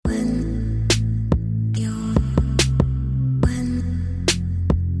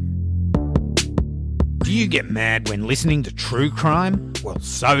get mad when listening to true crime? Well,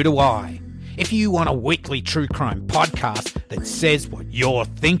 so do I. If you want a weekly true crime podcast that says what you're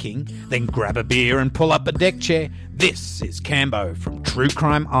thinking, then grab a beer and pull up a deck chair. This is Cambo from True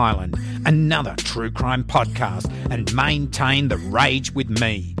Crime Island, another true crime podcast, and maintain the rage with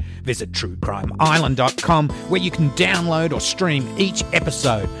me. Visit truecrimeisland.com where you can download or stream each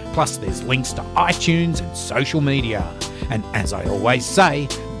episode, plus there's links to iTunes and social media. And as I always say,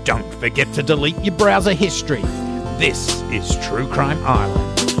 don't forget to delete your browser history. This is True Crime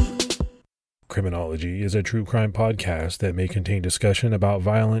Island. Criminology is a true crime podcast that may contain discussion about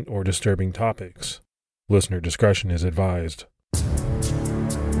violent or disturbing topics. Listener discretion is advised.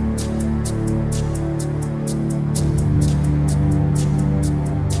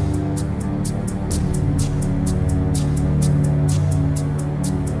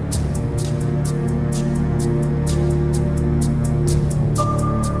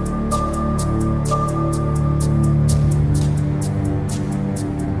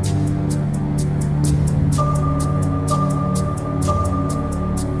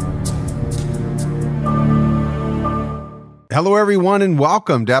 Hello, everyone, and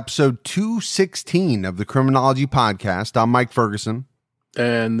welcome to episode 216 of the Criminology Podcast. I'm Mike Ferguson.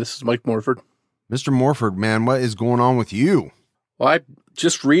 And this is Mike Morford. Mr. Morford, man, what is going on with you? Well, I'm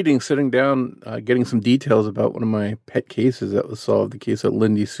just sitting down, getting some details about one of my pet cases that was solved, the case of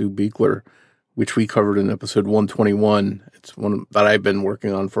Lindy Sue Beekler, which we covered in episode 121. It's one that I've been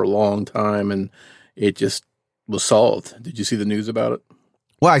working on for a long time, and it just was solved. Did you see the news about it?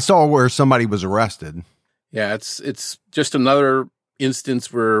 Well, I saw where somebody was arrested. Yeah, it's just another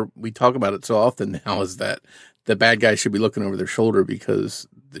instance where we talk about it so often now, is that the bad guys should be looking over their shoulder because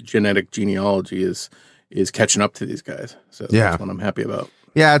the genetic genealogy is catching up to these guys. So that's what I'm happy about.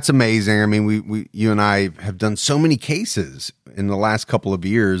 Yeah, it's amazing. I mean, you and I have done so many cases in the last couple of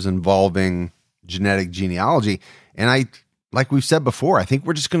years involving genetic genealogy. And like we've said before, I think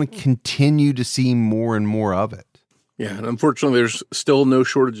we're just going to continue to see more and more of it. Yeah, and unfortunately, there's still no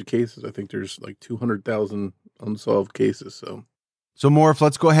shortage of cases. I think there's like 200,000 unsolved cases. So Morph,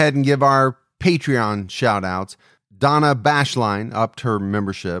 let's go ahead and give our Patreon shout-outs. Donna Bashline upped her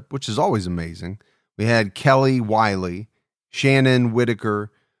membership, which is always amazing. We had Kelly Wiley, Shannon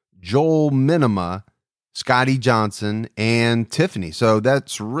Whitaker, Joel Minima, Scotty Johnson, and Tiffany. So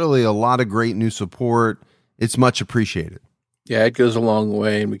that's really a lot of great new support. It's much appreciated. Yeah, it goes a long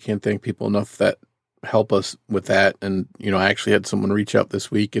way, and we can't thank people enough that help us with that. And, I actually had someone reach out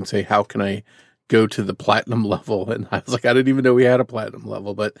this week and say, how can I go to the platinum level? And I was like, I didn't even know we had a platinum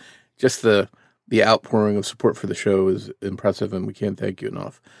level, but just the outpouring of support for the show is impressive, and we can't thank you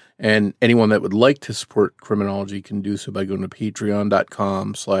enough. And anyone that would like to support Criminology can do so by going to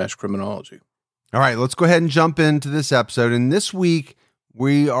patreon.com/criminology. All right, let's go ahead and jump into this episode. And this week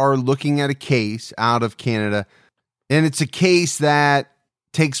we are looking at a case out of Canada, and it's a case that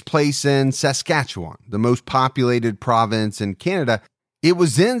takes place in Saskatchewan, the most populated province in Canada. It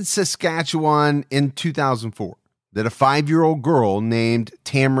was in Saskatchewan in 2004 that a 5-year-old girl named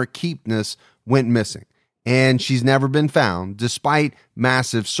Tamara Keepness went missing, and she's never been found despite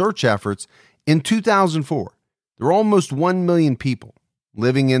massive search efforts. In 2004, there were almost 1 million people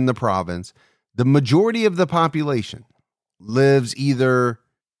living in the province. The majority of the population lives either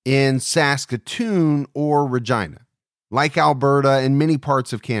in Saskatoon or Regina. Like Alberta and many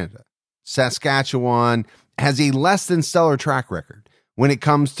parts of Canada, Saskatchewan has a less than stellar track record when it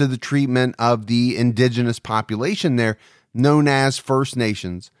comes to the treatment of the indigenous population there, known as First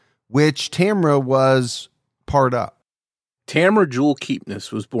Nations, which Tamara was part of. Tamara Jewel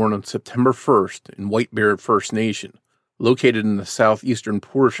Keepness was born on September 1st in White Bear First Nation, located in the southeastern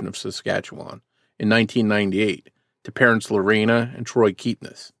portion of Saskatchewan, in 1998, to parents Lorena and Troy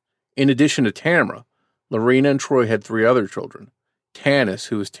Keepness. In addition to Tamara, Lorena and Troy had 3 other children: Tanis,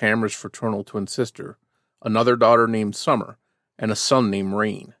 who was Tamara's fraternal twin sister, another daughter named Summer, and a son named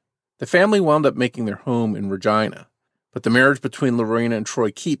Rain. The family wound up making their home in Regina, but the marriage between Lorena and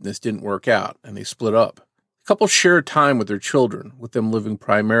Troy Keepness didn't work out, and they split up. The couple shared time with their children, with them living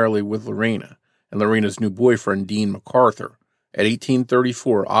primarily with Lorena and Lorena's new boyfriend, Dean MacArthur, at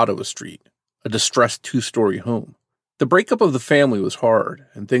 1834 Ottawa Street, a distressed 2-story home. The breakup of the family was hard,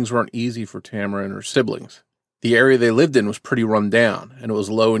 and things weren't easy for Tamara and her siblings. The area they lived in was pretty run down, and it was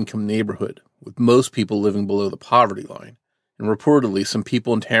a low-income neighborhood, with most people living below the poverty line. And reportedly, some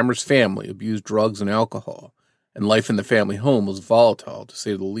people in Tamara's family abused drugs and alcohol, and life in the family home was volatile, to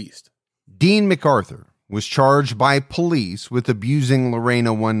say the least. Dean MacArthur was charged by police with abusing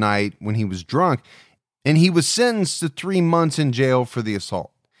Lorena one night when he was drunk, and he was sentenced to 3 months in jail for the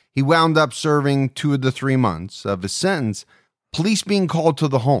assault. He wound up serving 2 of the 3 months of his sentence, police being called to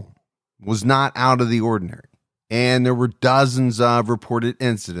the home was not out of the ordinary. And there were dozens of reported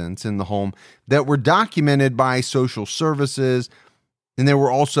incidents in the home that were documented by social services. And there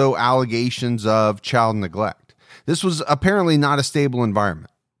were also allegations of child neglect. This was apparently not a stable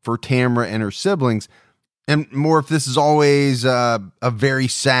environment for Tamara and her siblings. And more if this is always a very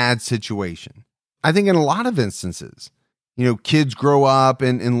sad situation. I think in a lot of instances, kids grow up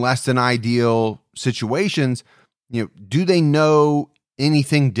in less than ideal situations. Do they know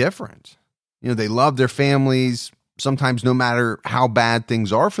anything different? They love their families, sometimes no matter how bad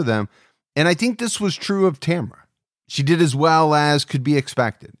things are for them. And I think this was true of Tamara. She did as well as could be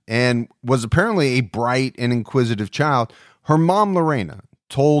expected and was apparently a bright and inquisitive child. Her mom, Lorena,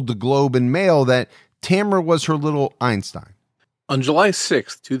 told the Globe and Mail that Tamara was her little Einstein. On July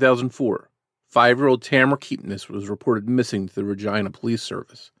 6, 2004, 5-year-old Tamara Keepness was reported missing to the Regina Police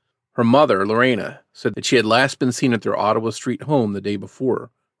Service. Her mother, Lorena, said that she had last been seen at their Ottawa Street home the day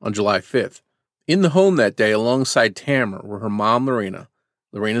before, on July 5th. In the home that day alongside Tamara were her mom, Lorena,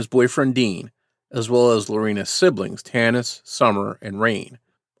 Lorena's boyfriend, Dean, as well as Lorena's siblings, Tanis, Summer, and Rain.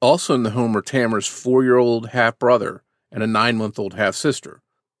 Also in the home were Tamara's 4-year-old half-brother and a 9-month-old half-sister,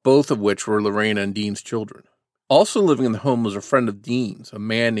 both of which were Lorena and Dean's children. Also living in the home was a friend of Dean's, a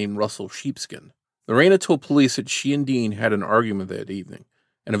man named Russell Sheepskin. Lorena told police that she and Dean had an argument that evening,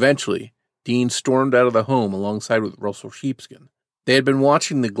 and eventually, Dean stormed out of the home alongside with Russell Sheepskin. They had been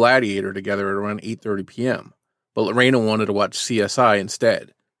watching The Gladiator together at around 8:30 p.m., but Lorena wanted to watch CSI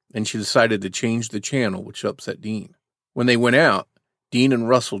instead, and she decided to change the channel, which upset Dean. When they went out, Dean and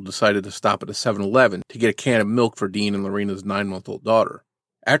Russell decided to stop at a 7-Eleven to get a can of milk for Dean and Lorena's 9-month-old daughter.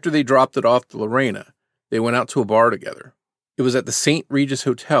 After they dropped it off to Lorena, they went out to a bar together. It was at the St. Regis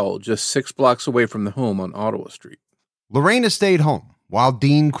Hotel, just 6 blocks away from the home on Ottawa Street. Lorena stayed home while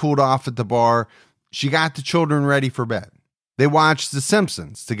Dean cooled off at the bar. She got the children ready for bed. They watched The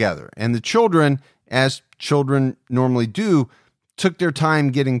Simpsons together, and the children, as children normally do, took their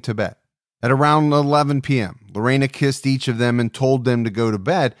time getting to bed. At around 11 p.m., Lorena kissed each of them and told them to go to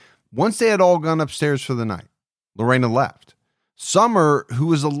bed. Once they had all gone upstairs for the night, Lorena left. Summer, who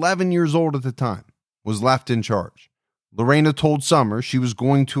was 11 years old at the time, was left in charge. Lorena told Summer she was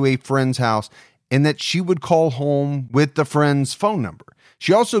going to a friend's house and that she would call home with the friend's phone number.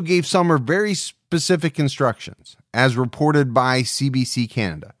 She also gave Summer very specific instructions, as reported by CBC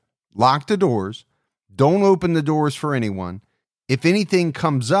Canada. Lock the doors. Don't open the doors for anyone. If anything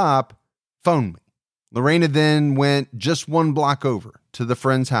comes up, phone me. Lorena then went just 1 block over to the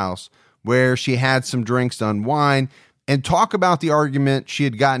friend's house where she had some drinks to unwind and talk about the argument she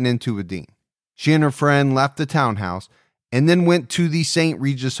had gotten into with Dean. She and her friend left the townhouse and then went to the St.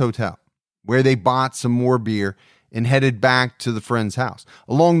 Regis Hotel, where they bought some more beer and headed back to the friend's house.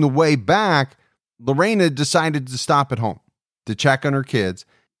 Along the way back, Lorena decided to stop at home to check on her kids,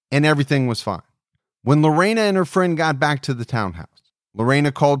 and everything was fine. When Lorena and her friend got back to the townhouse,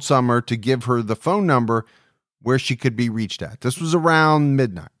 Lorena called Summer to give her the phone number where she could be reached at. This was around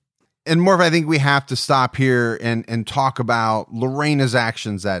midnight. And Morph, I think we have to stop here and talk about Lorena's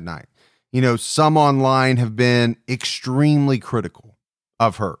actions that night. Some online have been extremely critical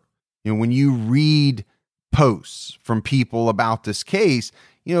of her. When you read posts from people about this case,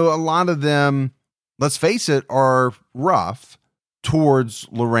 a lot of them, let's face it, are rough towards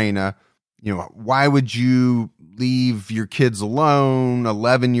Lorena. Why would you leave your kids alone,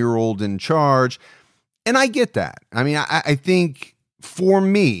 11-year-old in charge? And I get that. I mean, I think for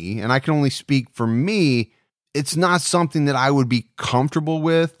me, and I can only speak for me, it's not something that I would be comfortable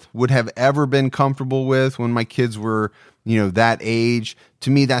with, would have ever been comfortable with when my kids were, that age. To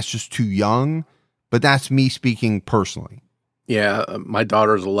me, that's just too young, but that's me speaking personally. Yeah, my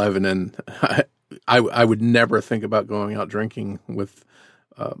daughter's 11, and I would never think about going out drinking with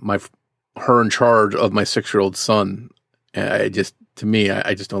her in charge of my 6-year-old son. I just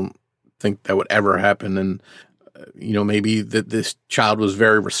don't think that would ever happen. And maybe that this child was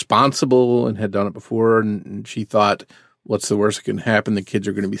very responsible and had done it before, and she thought, what's the worst that can happen? The kids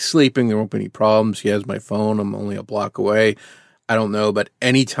are going to be sleeping. There won't be any problems. She has my phone. I'm only a block away. I don't know. But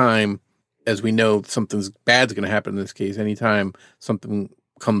anytime, as we know, something's bad's going to happen in this case, anytime something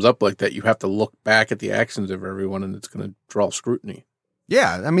comes up like that, you have to look back at the actions of everyone, and it's going to draw scrutiny.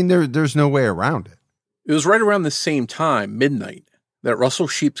 Yeah, I mean, there's no way around it. It was right around the same time, midnight, that Russell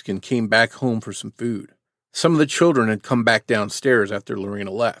Sheepskin came back home for some food. Some of the children had come back downstairs after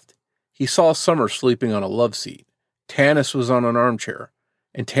Lorena left. He saw Summer sleeping on a love seat. Tanis was on an armchair,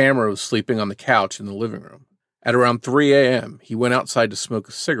 and Tamara was sleeping on the couch in the living room. At around 3 a.m., he went outside to smoke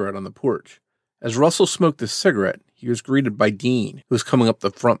a cigarette on the porch. As Russell smoked the cigarette, he was greeted by Dean, who was coming up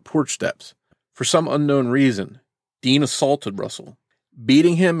the front porch steps. For some unknown reason, Dean assaulted Russell,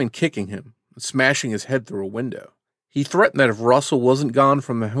 beating him and kicking him, and smashing his head through a window. He threatened that if Russell wasn't gone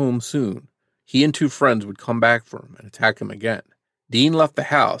from the home soon, he and two friends would come back for him and attack him again. Dean left the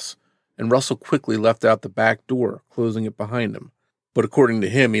house, and Russell quickly left out the back door, closing it behind him. But according to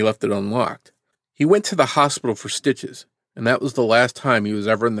him, he left it unlocked. He went to the hospital for stitches, and that was the last time he was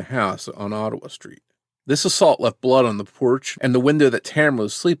ever in the house on Ottawa Street. This assault left blood on the porch, and the window that Tamara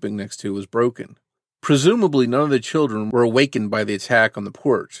was sleeping next to was broken. Presumably, none of the children were awakened by the attack on the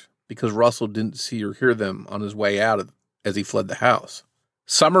porch, because Russell didn't see or hear them on his way out as he fled the house.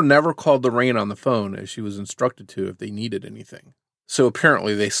 Summer never called Lorraine on the phone, as she was instructed to if they needed anything. So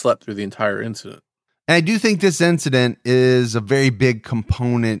apparently they slept through the entire incident. And I do think this incident is a very big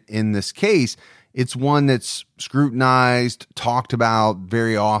component in this case. It's one that's scrutinized, talked about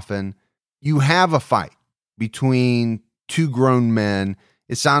very often. You have a fight between two grown men.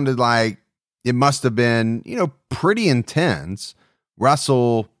 It sounded like it must have been, pretty intense.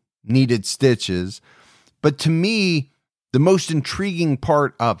 Russell needed stitches. But to me, the most intriguing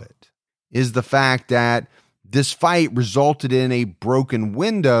part of it is the fact that this fight resulted in a broken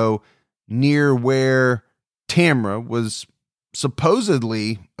window near where Tamara was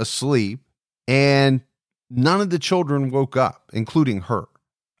supposedly asleep, and none of the children woke up, including her.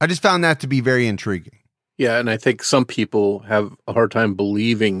 I just found that to be very intriguing. Yeah, and I think some people have a hard time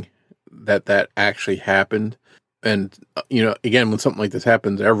believing that actually happened. And, again, when something like this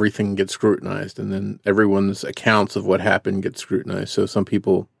happens, everything gets scrutinized, and then everyone's accounts of what happened get scrutinized. So some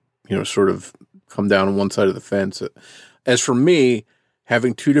people, sort of come down on one side of the fence. As for me,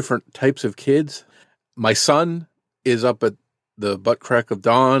 having two different types of kids, my son is up at the butt crack of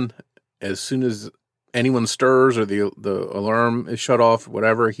dawn. As soon as anyone stirs or the alarm is shut off,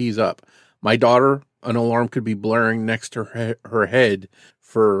 whatever, he's up. My daughter, an alarm could be blaring next to her head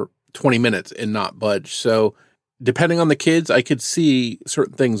for 20 minutes and not budge. So depending on the kids, I could see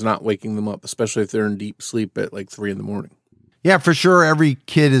certain things not waking them up, especially if they're in deep sleep at like 3 a.m. Yeah, for sure. Every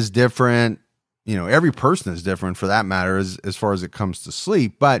kid is different. Every person is different for that matter as far as it comes to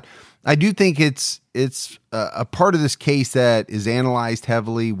sleep. But I do think it's a part of this case that is analyzed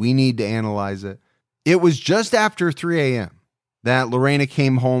heavily. We need to analyze it. It was just after 3 a.m. that Lorena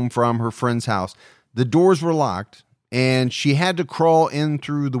came home from her friend's house. The doors were locked, and she had to crawl in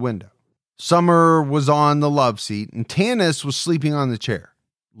through the window. Summer was on the love seat, and Tanis was sleeping on the chair.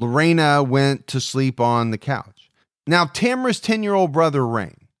 Lorena went to sleep on the couch. Now, Tamara's 10-year-old brother,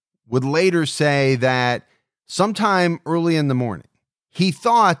 Rain, would later say that sometime early in the morning, he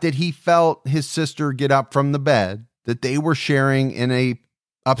thought that he felt his sister get up from the bed that they were sharing in a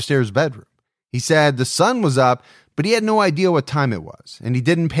upstairs bedroom. He said the sun was up, but he had no idea what time it was, and he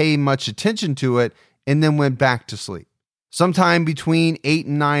didn't pay much attention to it and then went back to sleep. Sometime between 8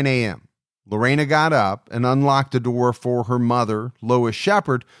 and 9 a.m., Lorena got up and unlocked the door for her mother, Lois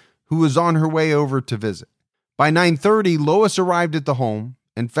Shepard, who was on her way over to visit. By 9:30, Lois arrived at the home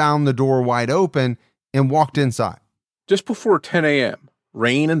and found the door wide open and walked inside. Just before 10 a.m.,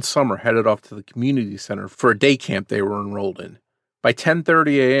 Rain and Summer headed off to the community center for a day camp they were enrolled in. By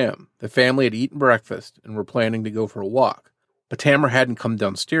 10:30 a.m., the family had eaten breakfast and were planning to go for a walk, but Tamara hadn't come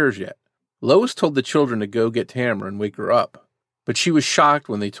downstairs yet. Lois told the children to go get Tamara and wake her up, but she was shocked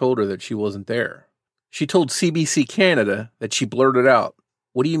when they told her that she wasn't there. She told CBC Canada that she blurted out,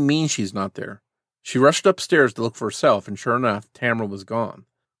 "What do you mean she's not there?" She rushed upstairs to look for herself, and sure enough, Tamara was gone.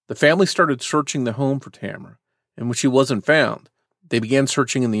 The family started searching the home for Tamara, and when she wasn't found, they began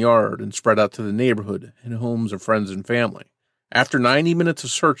searching in the yard and spread out to the neighborhood and homes of friends and family. After 90 minutes of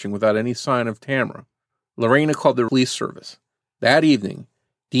searching without any sign of Tamara, Lorena called the police service. That evening,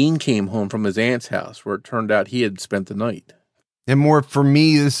 Dean came home from his aunt's house, where it turned out he had spent the night. And more for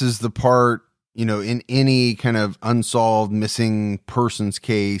me, this is the part, in any kind of unsolved missing persons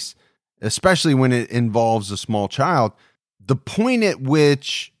case, especially when it involves a small child, the point at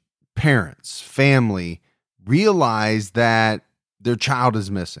which parents, family, realize that their child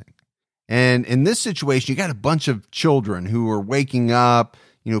is missing. And in this situation, you got a bunch of children who are waking up,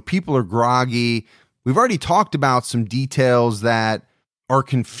 people are groggy. We've already talked about some details that are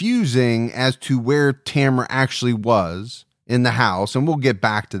confusing as to where Tamara actually was in the house, and we'll get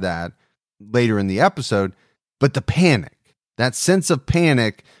back to that later in the episode. But the panic, that sense of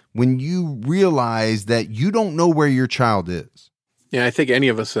panic when you realize that you don't know where your child is. Yeah, I think any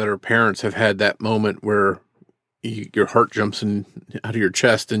of us that are parents have had that moment where your heart jumps out of your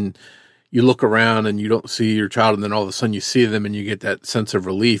chest and you look around and you don't see your child, and then all of a sudden you see them and you get that sense of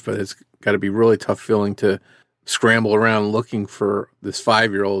relief. But it's got to be a really tough feeling to scramble around looking for this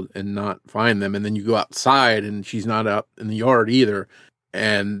 5-year-old and not find them. And then you go outside and she's not out in the yard either.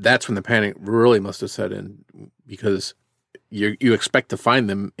 And that's when the panic really must have set in, because you expect to find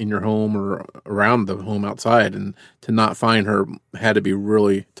them in your home or around the home outside, and to not find her had to be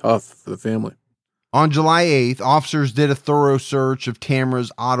really tough for the family. On July 8th, officers did a thorough search of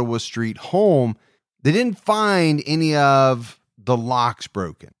Tamara's Ottawa Street home. They didn't find any of the locks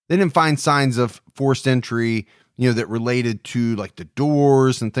broken. They didn't find signs of forced entry, that related to like the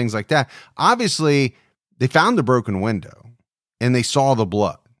doors and things like that. Obviously, they found the broken window and they saw the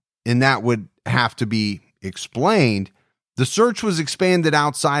blood, and that would have to be explained. The search was expanded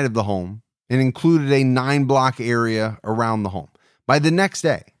outside of the home and included a 9-block area around the home. By the next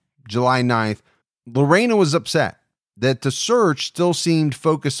day, July 9th, Lorena was upset that the search still seemed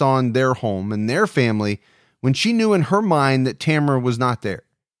focused on their home and their family when she knew in her mind that Tamara was not there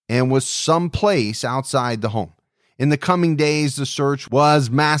and was someplace outside the home. In the coming days, the search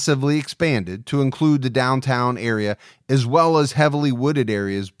was massively expanded to include the downtown area as well as heavily wooded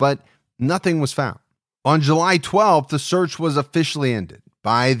areas, but nothing was found. On July 12th, the search was officially ended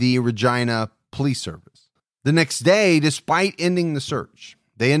by the Regina Police Service. The next day, despite ending the search,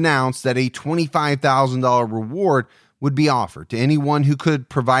 they announced that a $25,000 reward would be offered to anyone who could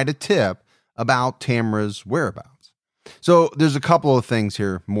provide a tip about Tamara's whereabouts. So there's a couple of things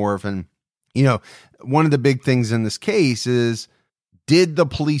here, Morphin. One of the big things in this case is, did the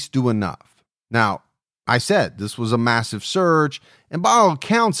police do enough? Now, I said this was a massive search, and by all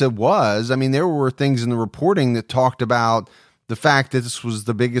accounts it was. I mean, there were things in the reporting that talked about the fact that this was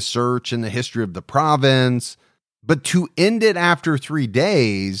the biggest search in the history of the province. But to end it after 3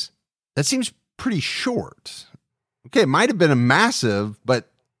 days, that seems pretty short. Okay, it might have been a massive,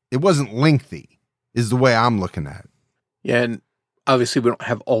 but it wasn't lengthy, is the way I'm looking at it. Yeah, and obviously we don't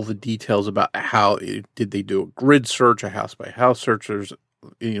have all the details about how did they do a grid search, a house-by-house search.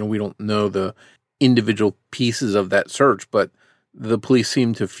 We don't know the individual pieces of that search, but the police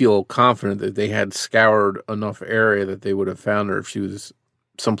seem to feel confident that they had scoured enough area that they would have found her if she was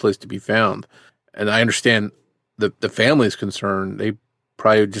someplace to be found. And I understand the family's concerned. They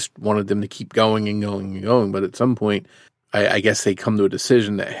probably just wanted them to keep going and going and going. But at some point, I guess they come to a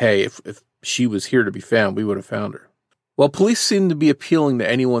decision that, hey, if she was here to be found, we would have found her. Well, police seemed to be appealing to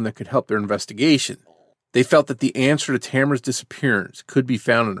anyone that could help their investigation. They felt that the answer to Tamara's disappearance could be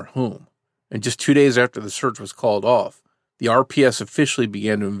found in her home. And just 2 days after the search was called off, the RPS officially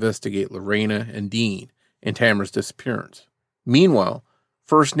began to investigate Lorena and Dean and Tamara's disappearance. Meanwhile,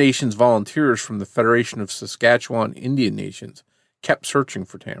 First Nations volunteers from the Federation of Saskatchewan Indian Nations kept searching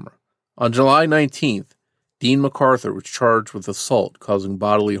for Tamara. On July 19th, Dean MacArthur was charged with assault causing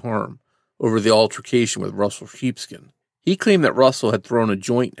bodily harm over the altercation with Russell Sheepskin. He claimed that Russell had thrown a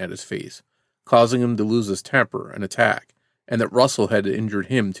joint at his face, causing him to lose his temper and attack, and that Russell had injured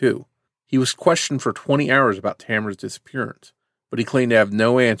him too. He was questioned for 20 hours about Tamara's disappearance, but he claimed to have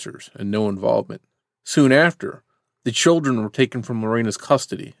no answers and no involvement. Soon after, the children were taken from Lorena's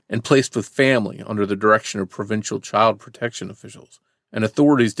custody and placed with family under the direction of provincial child protection officials, and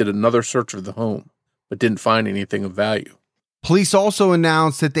authorities did another search of the home, but didn't find anything of value. Police also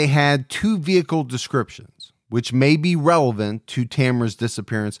announced that they had 2 vehicle descriptions, which may be relevant to Tamara's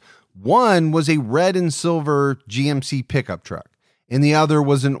disappearance. One was a red and silver GMC pickup truck, and the other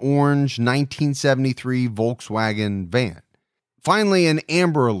was an orange 1973 Volkswagen van. Finally, an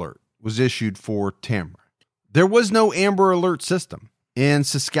Amber Alert was issued for Tamara. There was no Amber Alert system in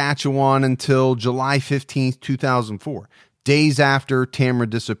Saskatchewan until July 15th, 2004, days after Tamara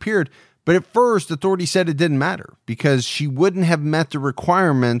disappeared. But at first, authorities said it didn't matter because she wouldn't have met the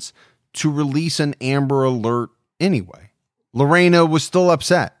requirements to release an Amber Alert anyway. Lorena was still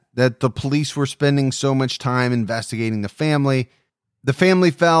upset that the police were spending so much time investigating the family. The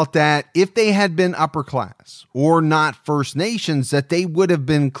family felt that if they had been upper class or not First Nations, that they would have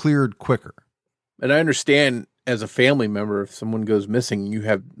been cleared quicker. And I understand as a family member, if someone goes missing and you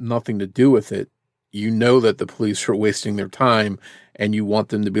have nothing to do with it, you know that the police are wasting their time and you want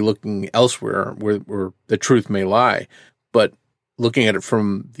them to be looking elsewhere where the truth may lie. But looking at it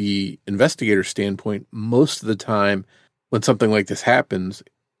from the investigator standpoint, most of the time when something like this happens,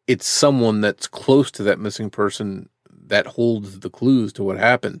 it's someone that's close to that missing person that holds the clues to what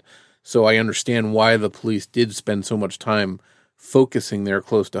happened. So I understand why the police did spend so much time focusing there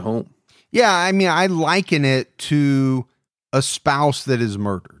close to home. Yeah, I mean, I liken it to a spouse that is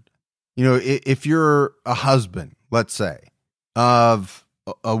murdered. If you're a husband, let's say, of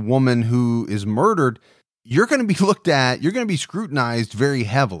a woman who is murdered, you're going to be looked at, you're going to be scrutinized very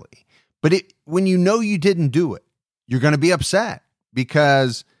heavily. But when you know you didn't do it, you're going to be upset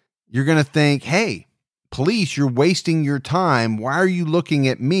because you're going to think, hey, police, you're wasting your time. Why are you looking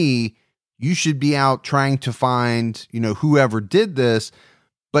at me? You should be out trying to find, whoever did this.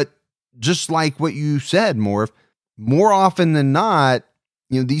 But just like what you said, Morph, more often than not,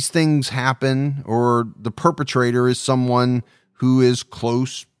 these things happen, or the perpetrator is someone who is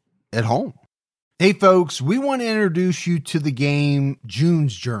close at home. Hey folks, we want to introduce you to the game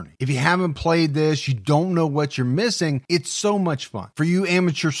June's Journey. If you haven't played this, you don't know what you're missing. It's so much fun. For you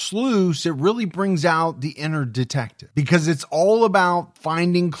amateur sleuths, it really brings out the inner detective because it's all about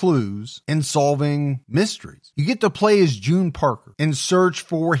finding clues and solving mysteries. You get to play as June Parker and search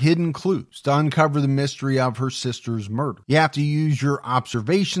for hidden clues to uncover the mystery of her sister's murder. You have to use your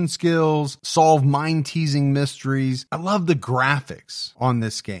observation skills, solve mind-teasing mysteries. I love the graphics on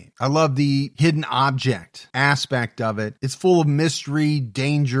this game. I love the hidden object aspect of it. It's full of mystery,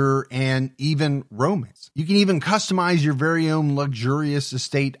 danger, and even romance. You can even customize your very own luxurious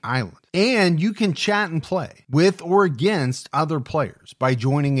estate island. And you can chat and play with or against other players by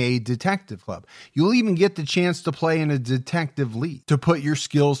joining a detective club. You'll even get the chance to play in a detective league to put your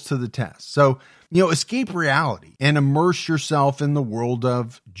skills to the test. So, escape reality and immerse yourself in the world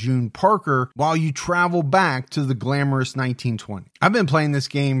of June Parker while you travel back to the glamorous 1920s. I've been playing this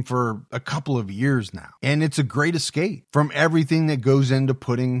game for a couple of years now, and it's a great escape from everything that goes into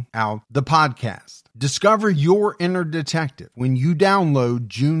putting out the podcast. Discover your inner detective when you download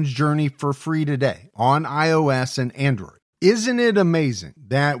June's Journey for free today on iOS and Android. Isn't it amazing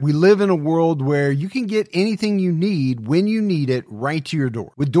that we live in a world where you can get anything you need when you need it right to your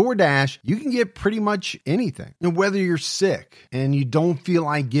door? With DoorDash, you can get pretty much anything. And whether you're sick and you don't feel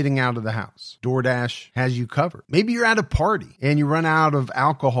like getting out of the house, DoorDash has you covered. Maybe you're at a party and you run out of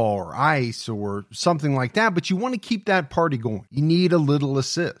alcohol or ice or something like that, but you want to keep that party going. You need a little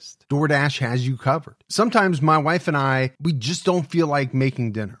assist. DoorDash has you covered. Sometimes my wife and I, we just don't feel like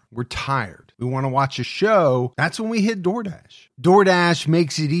making dinner. We're tired. We want to watch a show. That's when we hit DoorDash. DoorDash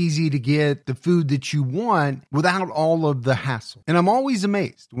makes it easy to get the food that you want without all of the hassle. And I'm always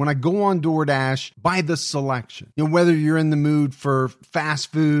amazed when I go on DoorDash by the selection. Whether you're in the mood for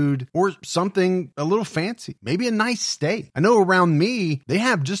fast food or something a little fancy, maybe a nice steak. I know around me, they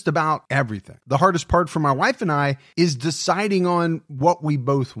have just about everything. The hardest part for my wife and I is deciding on what we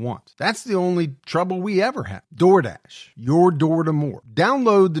both want. That's the only trouble we ever have. DoorDash, your door to more.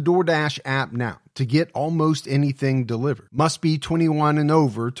 Download the DoorDash app now to get almost anything delivered. Must be 21 and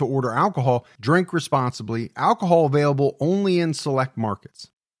over to order alcohol. Drink responsibly. Alcohol available only in select markets.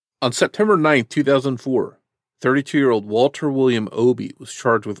 On September 9, 2004, 32-year-old Walter William Obie was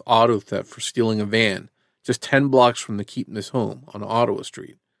charged with auto theft for stealing a van just 10 blocks from the Keepness home on Ottawa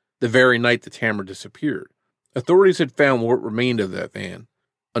Street, the very night that Tamara disappeared. Authorities had found what remained of that van,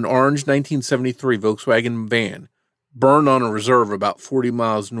 an orange 1973 Volkswagen van burned on a reserve about 40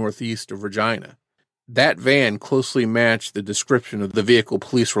 miles northeast of Regina. That van closely matched the description of the vehicle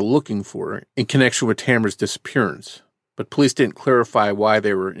police were looking for in connection with Tamara's disappearance, but police didn't clarify why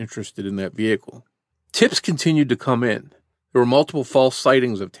they were interested in that vehicle. Tips continued to come in. There were multiple false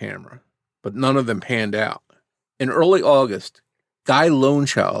sightings of Tamara, but none of them panned out. In early August, Guy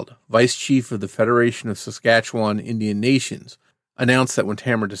Lonechild, vice chief of the Federation of Saskatchewan Indian Nations, announced that when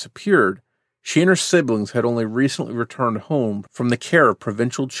Tamara disappeared, she and her siblings had only recently returned home from the care of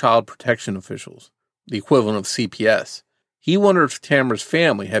provincial child protection officials, the equivalent of CPS. He wondered if Tamara's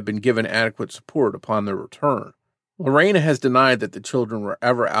family had been given adequate support upon their return. Lorena has denied that the children were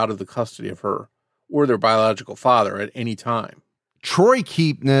ever out of the custody of her or their biological father at any time. Troy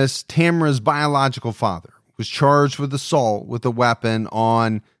Keepness, Tamara's biological father, was charged with assault with a weapon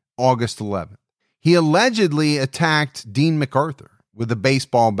on August 11th. He allegedly attacked Dean MacArthur with a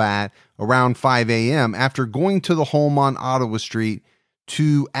baseball bat around 5 a.m. after going to the home on Ottawa Street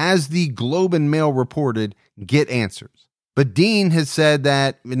to, as the Globe and Mail reported, get answers. But Dean has said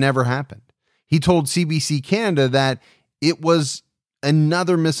that it never happened. He told CBC Canada that it was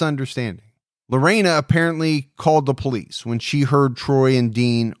another misunderstanding. Lorena apparently called the police when she heard Troy and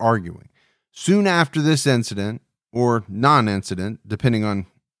Dean arguing. Soon after this incident, or non-incident, depending on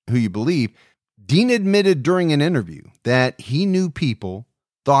who you believe, Dean admitted during an interview that he knew people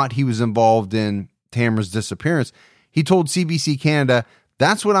thought he was involved in Tamara's disappearance. He told CBC Canada,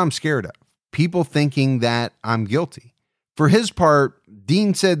 "That's what I'm scared of, people thinking that I'm guilty." For his part,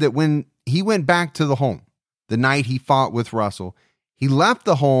 Dean said that when he went back to the home the night he fought with Russell, he left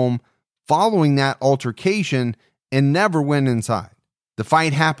the home following that altercation and never went inside. The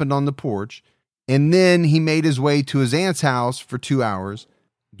fight happened on the porch, and then he made his way to his aunt's house for 2 hours,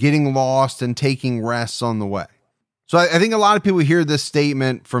 getting lost and taking rests on the way. So I think a lot of people hear this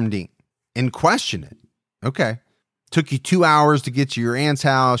statement from Dean and question it. Okay, took you 2 hours to get to your aunt's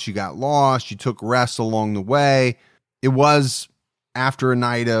house. You got lost. You took rests along the way. It was after a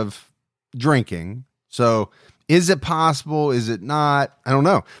night of drinking. So is it possible? Is it not? I don't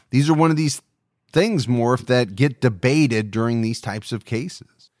know. These are one of these things, Morph, that get debated during these types of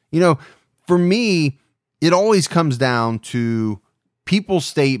cases. For me, it always comes down to people's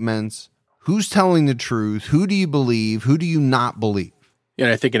statements. Who's telling the truth? Who do you believe? Who do you not believe? And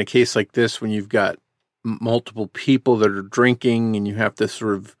I think in a case like this, when you've got multiple people that are drinking and you have to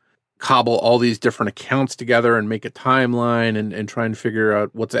sort of cobble all these different accounts together and make a timeline and try and figure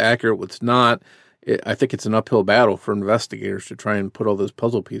out what's accurate, what's not, I think it's an uphill battle for investigators to try and put all those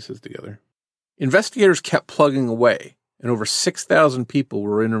puzzle pieces together. Investigators kept plugging away, and over 6,000 people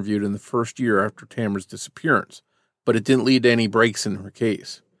were interviewed in the first year after Tamara's disappearance, but it didn't lead to any breaks in her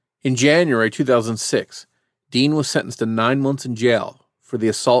case. In January 2006, Dean was sentenced to 9 months in jail for the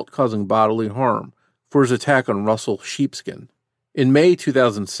assault causing bodily harm for his attack on Russell Sheepskin. In May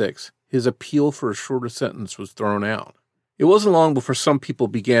 2006, his appeal for a shorter sentence was thrown out. It wasn't long before some people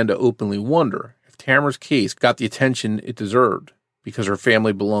began to openly wonder if Tamara's case got the attention it deserved because her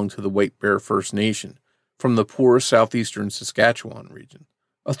family belonged to the White Bear First Nation from the poor southeastern Saskatchewan region.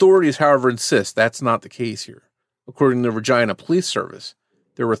 Authorities, however, insist that's not the case here. According to the Regina Police Service,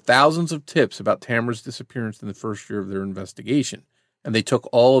 there were thousands of tips about Tamara's disappearance in the first year of their investigation, and they took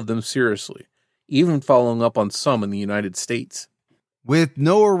all of them seriously, even following up on some in the United States. With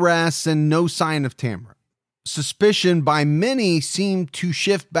no arrests and no sign of Tamara, suspicion by many seemed to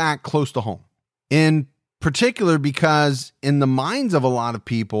shift back close to home. In particular because in the minds of a lot of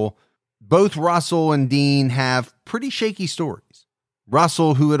people, both Russell and Dean have pretty shaky stories.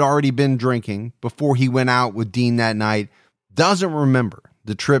 Russell, who had already been drinking before he went out with Dean that night, doesn't remember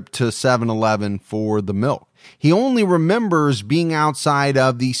the trip to 7-Eleven for the milk. He only remembers being outside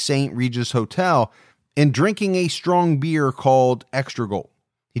of the St. Regis Hotel and drinking a strong beer called Extra Gold.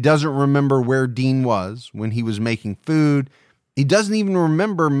 He doesn't remember where Dean was when he was making food. He doesn't even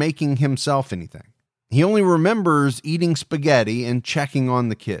remember making himself anything. He only remembers eating spaghetti and checking on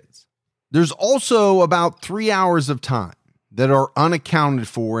the kids. There's also about 3 hours of time that are unaccounted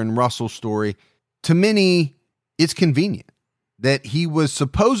for in Russell's story. To many, it's convenient that he was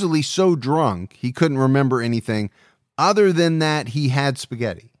supposedly so drunk he couldn't remember anything other than that he had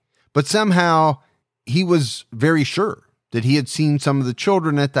spaghetti. But somehow he was very sure that he had seen some of the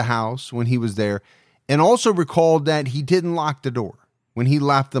children at the house when he was there, and also recalled that he didn't lock the door when he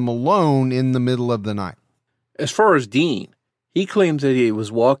left them alone in the middle of the night. As far as Dean, he claims that he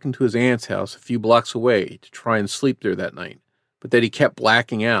was walking to his aunt's house a few blocks away to try and sleep there that night, but that he kept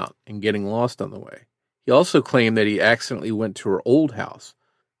blacking out and getting lost on the way. He also claimed that he accidentally went to her old house,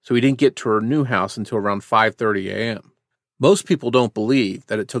 so he didn't get to her new house until around 5:30 a.m. Most people don't believe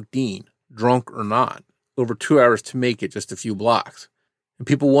that it took Dean, drunk or not, over 2 hours to make it just a few blocks. And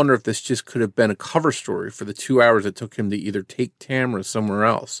people wonder if this just could have been a cover story for the 2 hours it took him to either take Tamara somewhere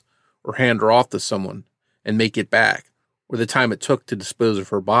else or hand her off to someone and make it back, or the time it took to dispose of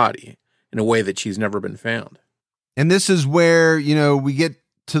her body in a way that she's never been found. And this is where, we get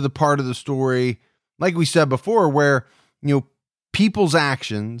to the part of the story, like we said before, where, people's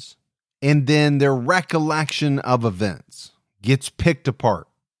actions and then their recollection of events gets picked apart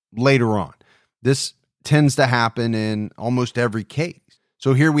later on. This tends to happen in almost every case.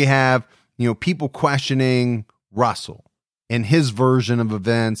 So here we have, people questioning Russell and his version of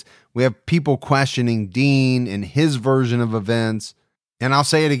events. We have people questioning Dean and his version of events. And I'll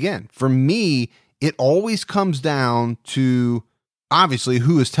say it again. For me, it always comes down to, obviously,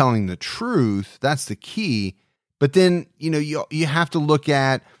 who is telling the truth. That's the key. But then, you have to look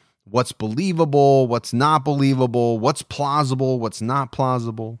at what's believable, what's not believable, what's plausible, what's not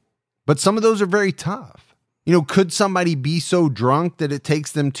plausible. But some of those are very tough. Could somebody be so drunk that it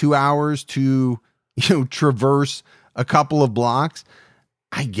takes them 2 hours to, traverse a couple of blocks?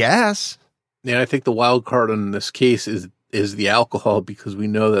 I guess. Yeah, I think the wild card in this case is the alcohol, because we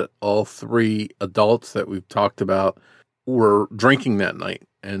know that all three adults that we've talked about were drinking that night,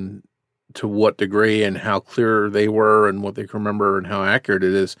 and to what degree and how clear they were and what they can remember and how accurate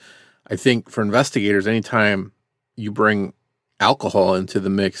it is. I think for investigators, anytime you bring alcohol into the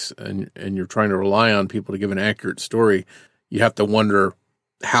mix and you're trying to rely on people to give an accurate story, you have to wonder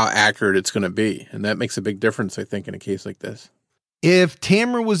how accurate it's going to be. And that makes a big difference, I think, in a case like this. If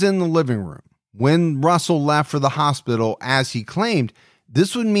Tamara was in the living room when Russell left for the hospital, as he claimed,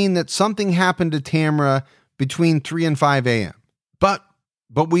 this would mean that something happened to Tamara between 3 and 5 a.m.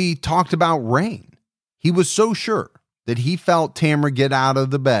 But we talked about rain. He was so sure that he felt Tamara get out of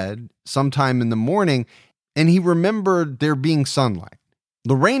the bed sometime in the morning, and he remembered there being sunlight.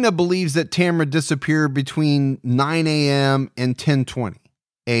 Lorena believes that Tamara disappeared between 9 a.m. and 10:20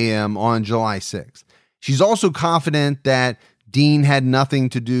 a.m. on July 6th. She's also confident that Dean had nothing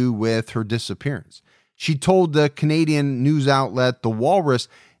to do with her disappearance. She told the Canadian news outlet The Walrus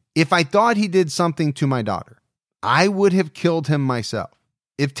If I thought he did something to my daughter, I would have killed him myself.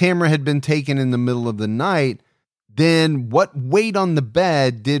 If Tamara had been taken in the middle of the night, then what weight on the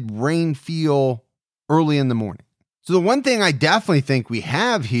bed did Rain feel early in the morning? So the one thing I definitely think we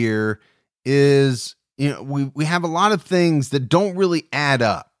have here is, we have a lot of things that don't really add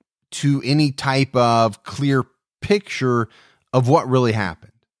up to any type of clear picture of what really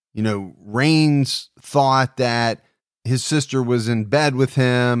happened. Rain's thought that his sister was in bed with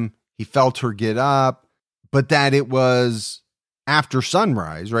him. He felt her get up, but that it was after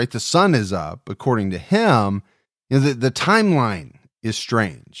sunrise, right? The sun is up, according to him. The timeline is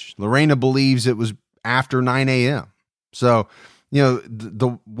strange. Lorena believes it was after 9 a.m. So,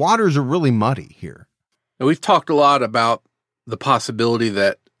 the waters are really muddy here. Now, we've talked a lot about the possibility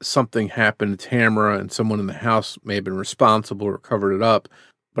that something happened to Tamara and someone in the house may have been responsible or covered it up.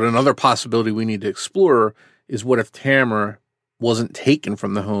 But another possibility we need to explore is what if Tamara wasn't taken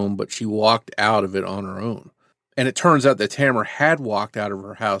from the home, but she walked out of it on her own. And it turns out that Tamara had walked out of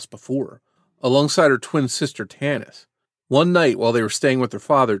her house before, alongside her twin sister, Tanis. One night while they were staying with their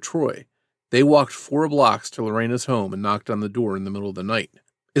father, Troy, they walked 4 blocks to Lorena's home and knocked on the door in the middle of the night.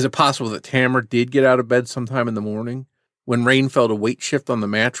 Is it possible that Tamara did get out of bed sometime in the morning when Rain felt a weight shift on the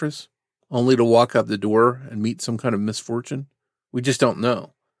mattress, only to walk out the door and meet some kind of misfortune? We just don't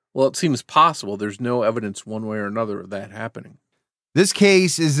know. Well, it seems possible. There's no evidence one way or another of that happening. This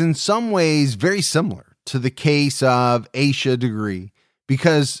case is in some ways very similar to the case of Aisha Degree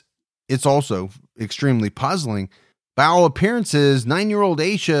because it's also extremely puzzling. By all appearances, 9-year-old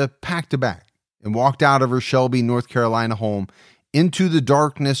Aisha packed a bag and walked out of her Shelby, North Carolina home into the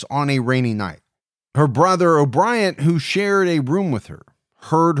darkness on a rainy night. Her brother, O'Brien, who shared a room with her,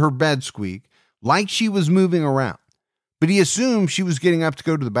 heard her bed squeak like she was moving around, but he assumed she was getting up to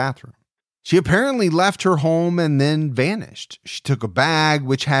go to the bathroom. She apparently left her home and then vanished. She took a bag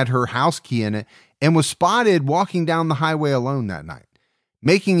which had her house key in it and was spotted walking down the highway alone that night,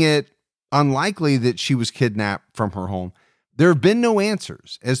 making it unlikely that she was kidnapped from her home. There have been no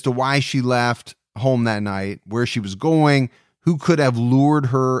answers as to why she left home that night, where she was going, who could have lured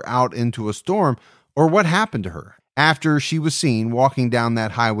her out into a storm, or what happened to her after she was seen walking down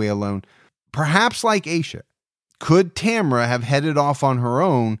that highway alone. Perhaps like Aisha, could Tamara have headed off on her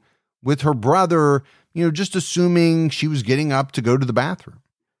own with her brother, just assuming she was getting up to go to the bathroom?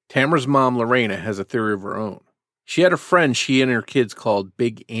 Tamara's mom, Lorena, has a theory of her own. She had a friend she and her kids called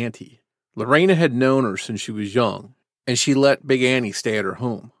Big Auntie. Lorena had known her since she was young, and she let Big Annie stay at her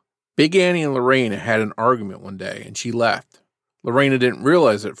home. Big Annie and Lorena had an argument one day, and she left. Lorena didn't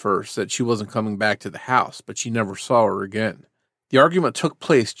realize at first that she wasn't coming back to the house, but she never saw her again. The argument took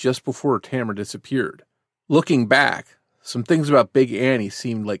place just before Tamara disappeared. Looking back, some things about Big Annie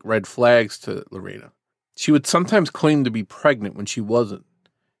seemed like red flags to Lorena. She would sometimes claim to be pregnant when she wasn't,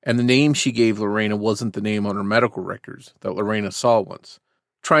 and the name she gave Lorena wasn't the name on her medical records that Lorena saw once.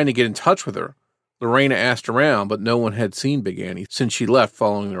 Trying to get in touch with her, Lorena asked around, but no one had seen Big Annie since she left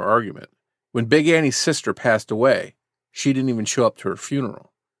following their argument. When Big Annie's sister passed away, she didn't even show up to her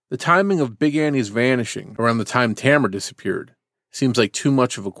funeral. The timing of Big Annie's vanishing around the time Tamara disappeared seems like too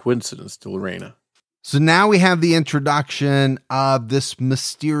much of a coincidence to Lorena. So now we have the introduction of this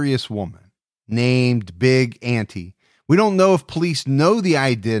mysterious woman named Big Auntie. We don't know if police know the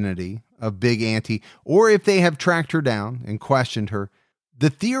identity of Big Auntie or if they have tracked her down and questioned her. The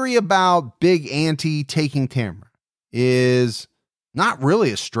theory about Big Auntie taking Tamara is not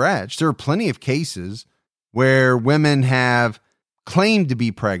really a stretch. There are plenty of cases where women have claimed to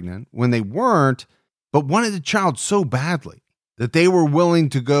be pregnant when they weren't, but wanted the child so badly that they were willing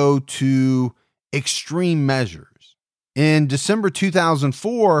to go to extreme measures. In December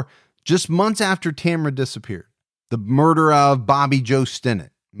 2004, just months after Tamara disappeared, the murder of Bobby Joe Stinnett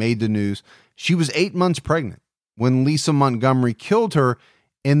made the news. She was 8 months pregnant when Lisa Montgomery killed her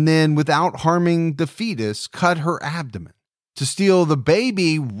and then, without harming the fetus, cut her abdomen to steal the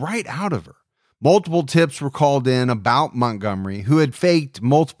baby right out of her. Multiple tips were called in about Montgomery, who had faked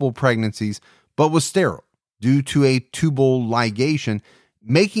multiple pregnancies but was sterile due to a tubal ligation,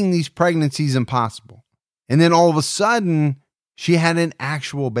 making these pregnancies impossible. And then all of a sudden, she had an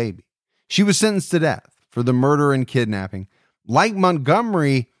actual baby. She was sentenced to death for the murder and kidnapping. Like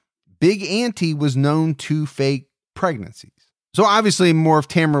Montgomery, Big Auntie was known to fake pregnancies. So obviously, Morph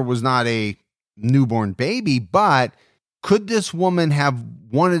Tamara was not a newborn baby, but could this woman have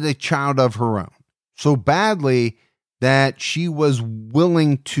wanted a child of her own so badly that she was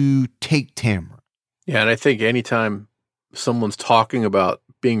willing to take Tamara? Yeah, and I think anytime someone's talking about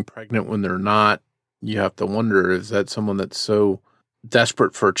being pregnant when they're not, you have to wonder, is that someone that's so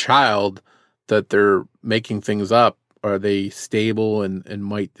desperate for a child that they're making things up, Are they stable, and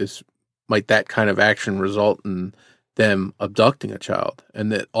might that kind of action result in them abducting a child?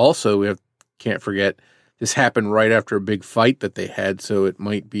 And that also can't forget this happened right after a big fight that they had, so it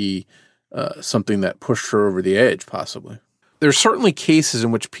might be something that pushed her over the edge, possibly. There's certainly cases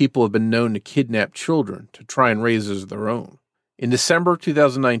in which people have been known to kidnap children to try and raise as their own. In December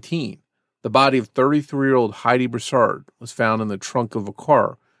 2019, the body of 33-year-old Heidi Broussard was found in the trunk of a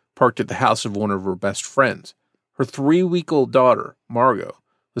car parked at the house of one of her best friends. Her 3-week-old daughter, Margot,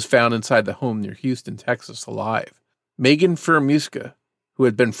 was found inside the home near Houston, Texas, alive. Megan Fieramusca, who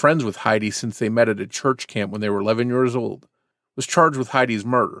had been friends with Heidi since they met at a church camp when they were 11 years old, was charged with Heidi's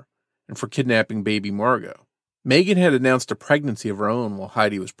murder and for kidnapping baby Margot. Megan had announced a pregnancy of her own while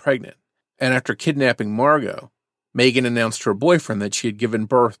Heidi was pregnant, and after kidnapping Margot, Megan announced to her boyfriend that she had given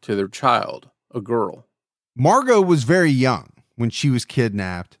birth to their child, a girl. Margot was very young when she was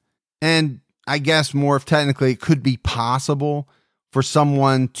kidnapped, and I guess more if technically it could be possible for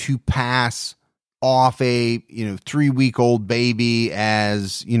someone to pass off a 3-week-old baby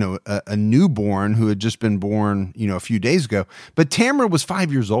as a newborn who had just been born a few days ago. But Tamara was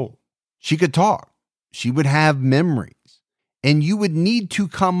 5 years old. She could talk. She would have memories, and you would need to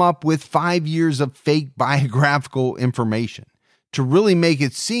come up with 5 years of fake biographical information to really make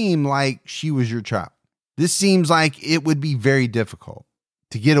it seem like she was your child. This seems like it would be very difficult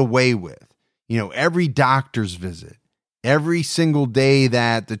to get away with. Every doctor's visit, every single day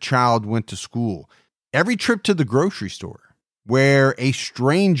that the child went to school, every trip to the grocery store where a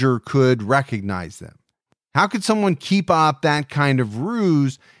stranger could recognize them. How could someone keep up that kind of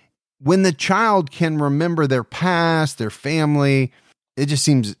ruse when the child can remember their past, their family? It just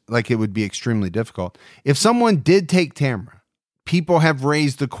seems like it would be extremely difficult. If someone did take Tamara, people have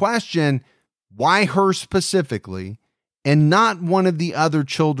raised the question, why her specifically and not one of the other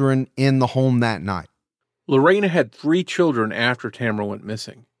children in the home that night? Lorena had 3 children after Tamara went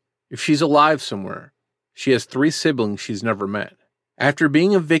missing. If she's alive somewhere, she has 3 siblings she's never met. After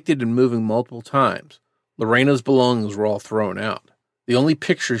being evicted and moving multiple times, Lorena's belongings were all thrown out. The only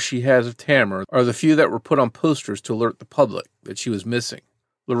pictures she has of Tamara are the few that were put on posters to alert the public that she was missing.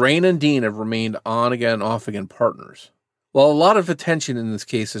 Lorena and Dean have remained on-again, off-again partners. While a lot of attention in this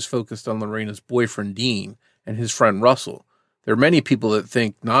case is focused on Lorena's boyfriend, Dean, and his friend Russell, there are many people that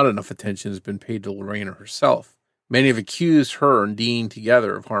think not enough attention has been paid to Lorena herself. Many have accused her and Dean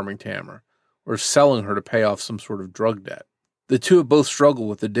together of harming Tamara, or selling her to pay off some sort of drug debt. The two have both struggled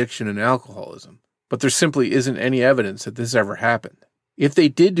with addiction and alcoholism, but there simply isn't any evidence that this ever happened. If they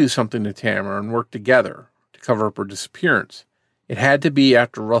did do something to Tamara and work together to cover up her disappearance, it had to be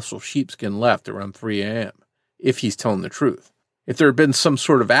after Russell Sheepskin left around 3 a.m., if he's telling the truth. If there had been some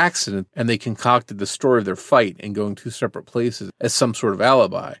sort of accident and they concocted the story of their fight and going 2 separate places as some sort of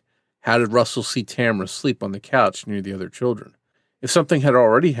alibi, how did Russell see Tamara sleep on the couch near the other children? If something had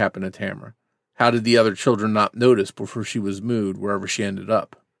already happened to Tamara, how did the other children not notice before she was moved wherever she ended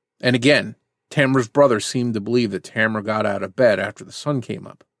up? And again, Tamara's brother seemed to believe that Tamara got out of bed after the sun came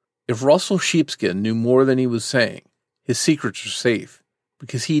up. If Russell Sheepskin knew more than he was saying, his secrets are safe,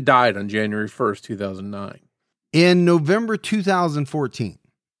 because he died on January 1st, 2009. In November 2014,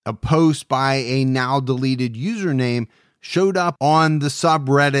 a post by a now-deleted username showed up on the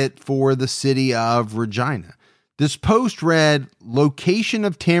subreddit for the city of Regina. This post read, "Location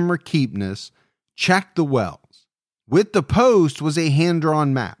of Tamara Keepness, check the wells." With the post was a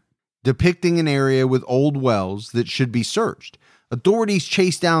hand-drawn map depicting an area with old wells that should be searched. Authorities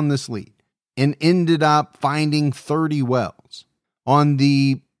chased down this lead and ended up finding 30 wells on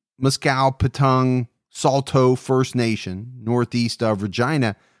the Muscowpetung Salto First Nation, northeast of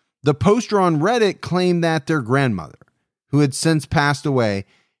Regina. The poster on Reddit claimed that their grandmother, who had since passed away,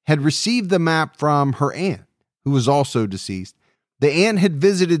 had received the map from her aunt, who was also deceased. The aunt had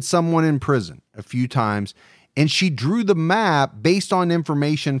visited someone in prison a few times, and she drew the map based on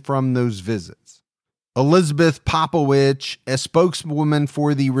information from those visits. Elizabeth Popowich, a spokeswoman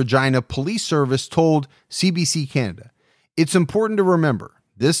for the Regina Police Service, told CBC Canada, "It's important to remember,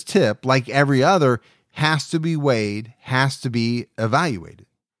 this tip, like every other, has to be weighed, has to be evaluated."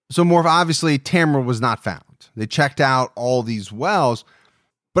 So more obviously, Tamara was not found. They checked out all these wells,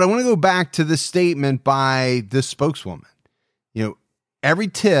 but I want to go back to this statement by this spokeswoman. Every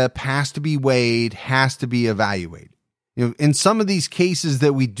tip has to be weighed, has to be evaluated. In some of these cases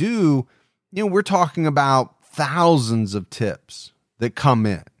that we do, we're talking about thousands of tips that come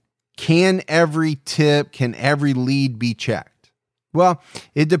in. Can every tip, can every lead be checked? Well,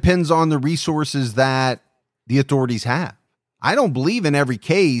 it depends on the resources that the authorities have. I don't believe in every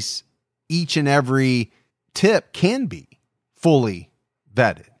case, each and every tip can be fully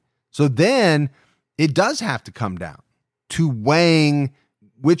vetted. So then it does have to come down to weighing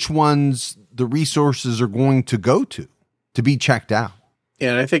which ones the resources are going to go to be checked out.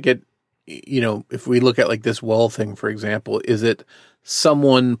 And I think if we look at like this well thing, for example, is it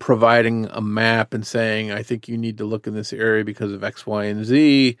someone providing a map and saying, I think you need to look in this area because of X, Y, and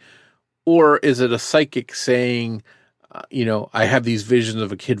Z? Or is it a psychic saying, I have these visions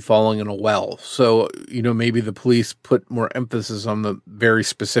of a kid falling in a well. So, maybe the police put more emphasis on the very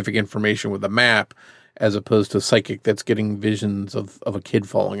specific information with a map as opposed to a psychic that's getting visions of a kid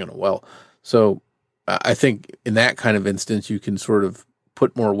falling in a well. So I think in that kind of instance, you can sort of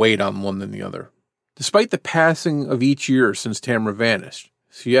put more weight on one than the other. Despite the passing of each year since Tamara vanished,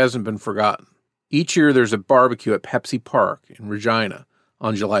 she hasn't been forgotten. Each year there's a barbecue at Pepsi Park in Regina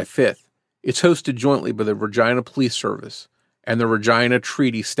on July 5th. It's hosted jointly by the Regina Police Service and the Regina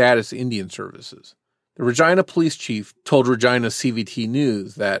Treaty Status Indian Services. The Regina Police Chief told Regina CVT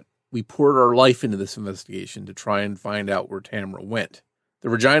News that we poured our life into this investigation to try and find out where Tamara went. The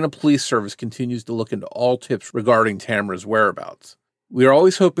Regina Police Service continues to look into all tips regarding Tamara's whereabouts. We are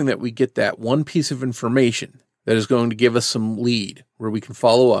always hoping that we get that one piece of information that is going to give us some lead where we can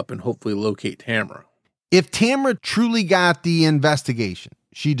follow up and hopefully locate Tamara. If Tamara truly got the investigation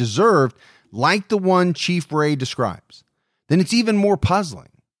she deserved, like the one Chief Ray describes, then it's even more puzzling,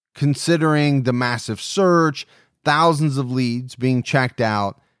 considering the massive search, thousands of leads being checked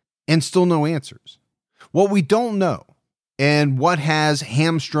out, and still no answers. What we don't know, and what has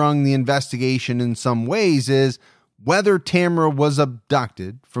hamstrung the investigation in some ways, is whether Tamara was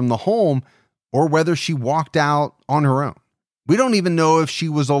abducted from the home or whether she walked out on her own. We don't even know if she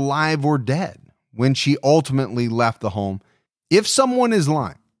was alive or dead when she ultimately left the home. If someone is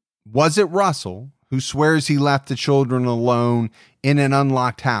lying, was it Russell, who swears he left the children alone in an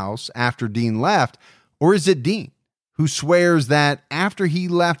unlocked house after Dean left, or is it Dean, who swears that after he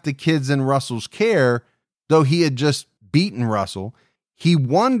left the kids in Russell's care, though he had just beaten Russell, he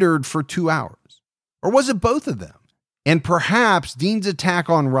wandered for 2 hours? Or was it both of them? And perhaps Dean's attack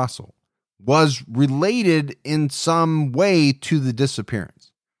on Russell was related in some way to the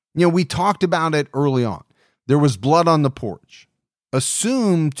disappearance. We talked about it early on. There was blood on the porch,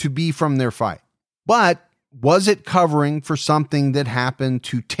 assumed to be from their fight. But was it covering for something that happened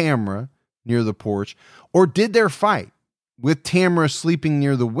to Tamara near the porch? Or did their fight, with Tamara sleeping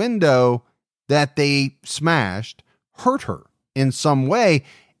near the window that they smashed, hurt her in some way,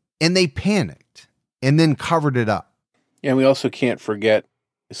 and they panicked and then covered it up? And we also can't forget,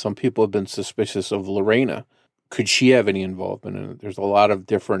 some people have been suspicious of Lorena. Could she have any involvement in it? There's a lot of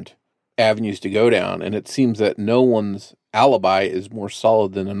different avenues to go down, and it seems that no one's alibi is more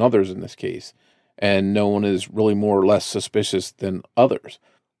solid than another's in this case, and no one is really more or less suspicious than others.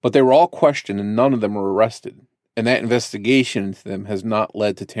 But they were all questioned, and none of them were arrested, and that investigation into them has not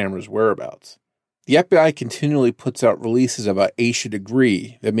led to Tamara's whereabouts. The FBI continually puts out releases about Aisha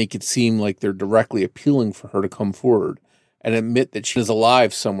Degree that make it seem like they're directly appealing for her to come forward and admit that she is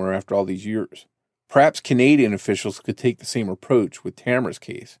alive somewhere after all these years. Perhaps Canadian officials could take the same approach with Tamara's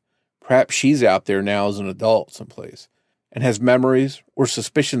case. Perhaps she's out there now as an adult someplace and has memories or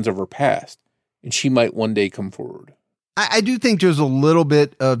suspicions of her past, and she might one day come forward. I do think there's a little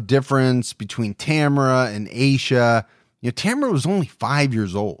bit of difference between Tamara and Aisha. Tamara was only 5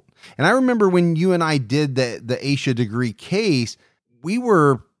 years old. And I remember when you and I did the Aisha Degree case, we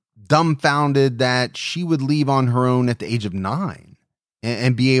were dumbfounded that she would leave on her own at the age of 9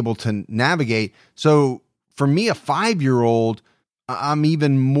 and be able to navigate. So for me, a 5-year-old, I'm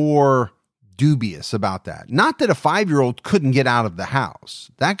even more dubious about that. Not that a 5-year-old couldn't get out of the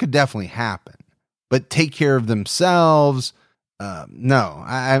house. That could definitely happen. But take care of themselves, no,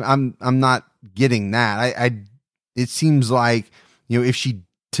 I'm not getting that. It seems like, if she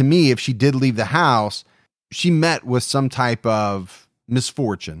did leave the house, she met with some type of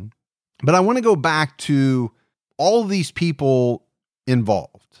misfortune. But I want to go back to all these people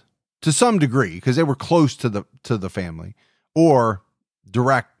involved to some degree, because they were close to the family or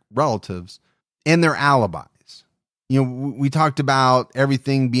direct relatives, and their alibis. We talked about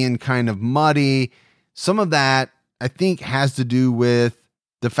everything being kind of muddy. Some of that, I think, has to do with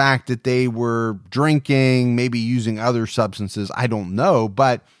the fact that they were drinking, maybe using other substances. I don't know,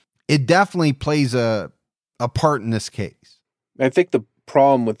 but it definitely plays a part in this case. I think the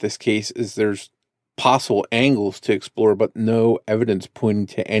problem with this case is there's possible angles to explore, but no evidence pointing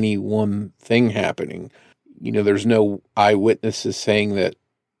to any one thing happening. There's no eyewitnesses saying that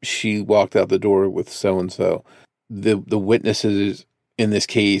she walked out the door with so-and-so. The witnesses in this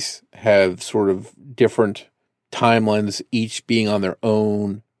case have sort of different timelines, each being on their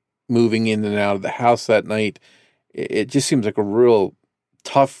own, moving in and out of the house that night. It just seems like a real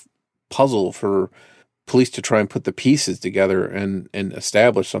tough puzzle for police to try and put the pieces together and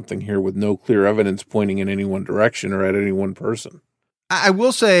establish something here with no clear evidence pointing in any one direction or at any one person. I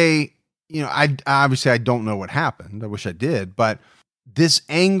will say, I obviously I don't know what happened. I wish I did, but this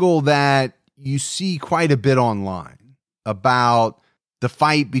angle that you see quite a bit online about the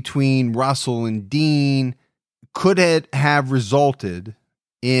fight between Russell and Dean, could it have resulted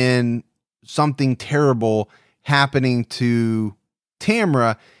in something terrible happening to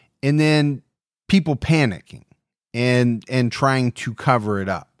Tamara, and then people panicking and trying to cover it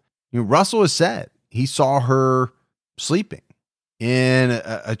up? Russell has said he saw her sleeping in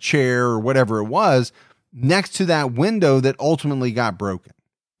a chair or whatever it was next to that window that ultimately got broken.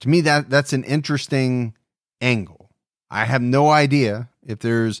 To me, that's an interesting angle. I have no idea if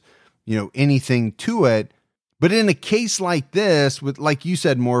there's, anything to it, but in a case like this, with, like you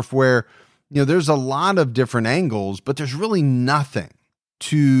said, Morph, where, there's a lot of different angles, but there's really nothing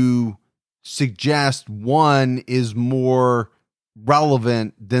to suggest one is more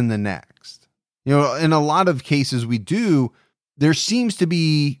relevant than the next. In a lot of cases there seems to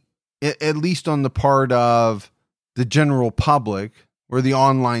be, at least on the part of the general public or the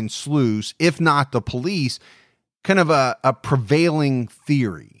online sleuths, if not the police, kind of a prevailing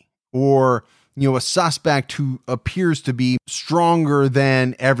theory or, a suspect who appears to be stronger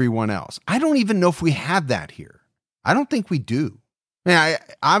than everyone else. I don't even know if we have that here. I don't think we do.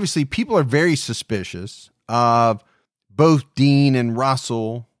 Obviously, people are very suspicious of both Dean and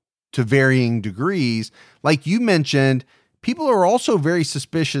Russell to varying degrees. Like you mentioned, people are also very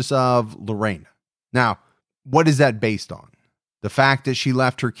suspicious of Lorena. Now, what is that based on? The fact that she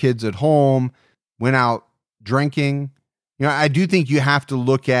left her kids at home, went out drinking. I do think you have to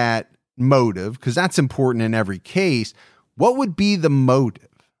look at motive, because that's important in every case. What would be the motive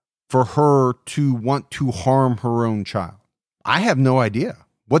for her to want to harm her own child? I have no idea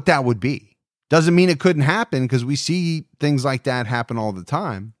what that would be. Doesn't mean it couldn't happen, because we see things like that happen all the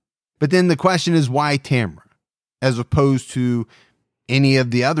time. But then the question is, why Tamara, as opposed to any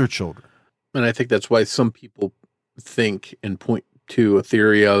of the other children? And I think that's why some people think and point to a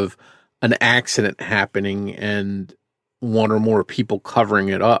theory of an accident happening and one or more people covering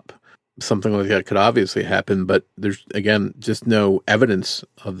it up. Something like that could obviously happen, but there's, again, just no evidence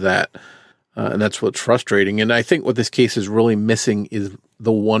of that. And that's what's frustrating. And I think what this case is really missing is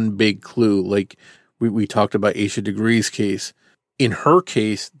the one big clue. Like we talked about Aisha Degree's case. In her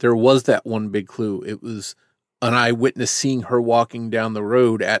case, there was that one big clue. It was an eyewitness seeing her walking down the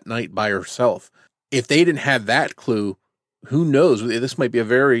road at night by herself. If they didn't have that clue, who knows? This might be a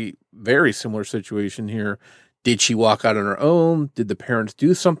very, very similar situation here. Did she walk out on her own? Did the parents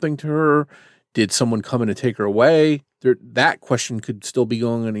do something to her? Did someone come in and take her away? That question could still be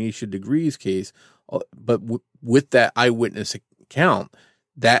going on in Aisha Degree's case. But with that eyewitness account,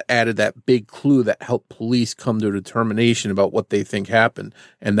 that added that big clue that helped police come to a determination about what they think happened.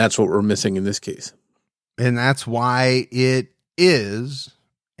 And that's what we're missing in this case. And that's why it is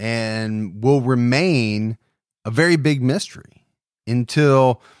and will remain a very big mystery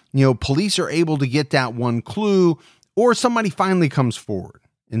until police are able to get that one clue, or somebody finally comes forward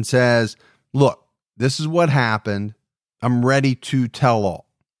and says, look, this is what happened. I'm ready to tell all.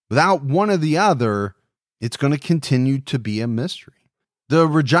 Without one or the other, it's going to continue to be a mystery. The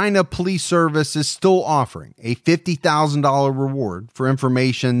Regina Police Service is still offering a $50,000 reward for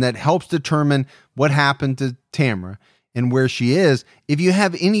information that helps determine what happened to Tamara and where she is. If you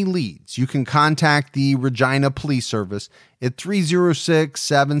have any leads, you can contact the Regina Police Service at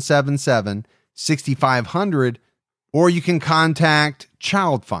 306-777-6500, or you can contact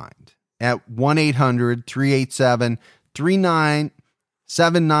Child Find at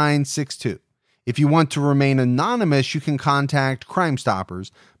 1-800-387-7962. If you want to remain anonymous, you can contact Crime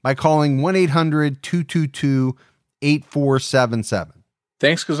Stoppers by calling 1-800-222-8477.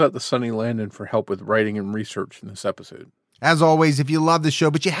 Thanks goes out to Sonny Landon for help with writing and research in this episode. As always, if you love the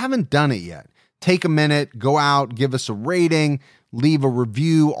show, but you haven't done it yet, take a minute, go out, give us a rating, leave a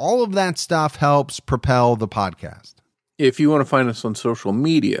review. All of that stuff helps propel the podcast. If you want to find us on social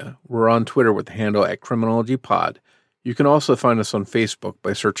media, we're on Twitter with the handle @CriminologyPod. You can also find us on Facebook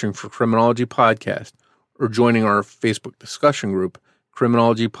by searching for Criminology Podcast or joining our Facebook discussion group,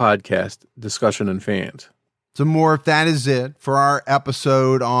 Criminology Podcast Discussion and Fans. So more, if that is it for our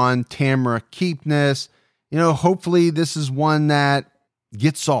episode on Tamara Keepness, hopefully this is one that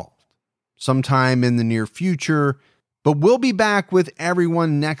gets solved sometime in the near future, but we'll be back with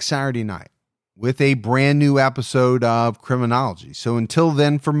everyone next Saturday night with a brand new episode of Criminology. So until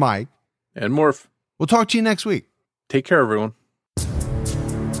then, for Mike and Morph, we'll talk to you next week. Take care, everyone.